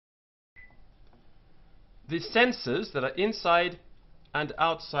the senses that are inside and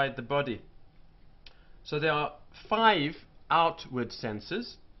outside the body. So there are 5 outward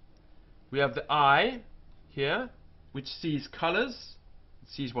senses. We have the eye here, which sees colors. It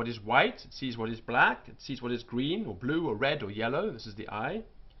sees what is white, it sees what is black, it sees what is green or blue or red or yellow. This is the eye.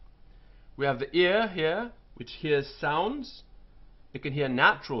 We have the ear here, which hears sounds. It can hear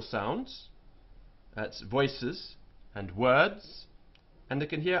natural sounds, that's voices and words, and it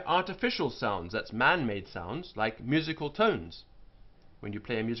can hear artificial sounds, that's man-made sounds, like musical tones when you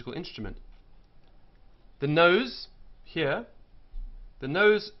play a musical instrument. The nose here, the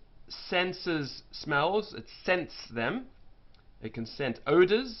nose senses smells, it scents them. It can scent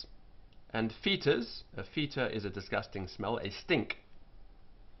odors and fetors. A fetor is a disgusting smell, a stink.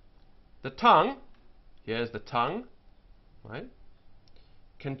 The tongue, here's the tongue, right,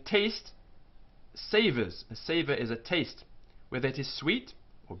 can taste savors. A savor is a taste, whether it is sweet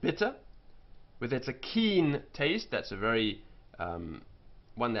or bitter, whether it's a keen taste, that's a very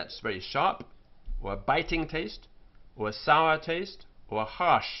one that's very sharp, or a biting taste, or a sour taste, or a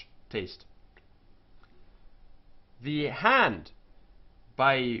harsh taste. The hand,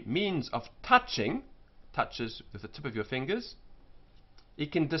 by means of touching, touches with the tip of your fingers,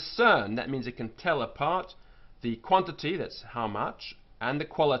 it can discern, that means it can tell apart the quantity, that's how much, and the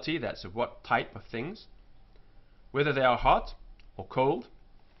quality, that's of what type of things, whether they are hot or cold,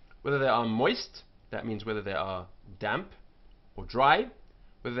 whether they are moist, that means whether they are damp or dry,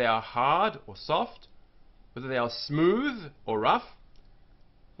 whether they are hard or soft, whether they are smooth or rough,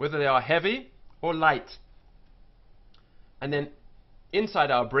 whether they are heavy or light. And then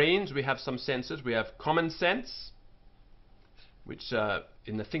inside our brains we have some senses. We have common sense, which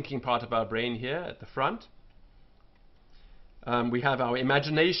in the thinking part of our brain here at the front. We have our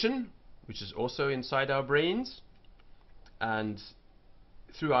imagination, which is also inside our brains, and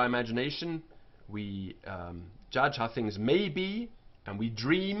through our imagination we judge how things may be, and we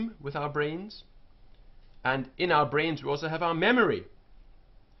dream with our brains. And in our brains we also have our memory,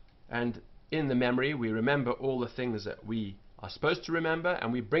 and in the memory we remember all the things that we are supposed to remember,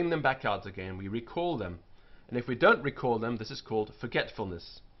 and we bring them back out again, we recall them. And if we don't recall them, this is called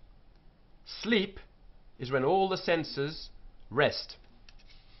forgetfulness. Sleep is when all the senses rest.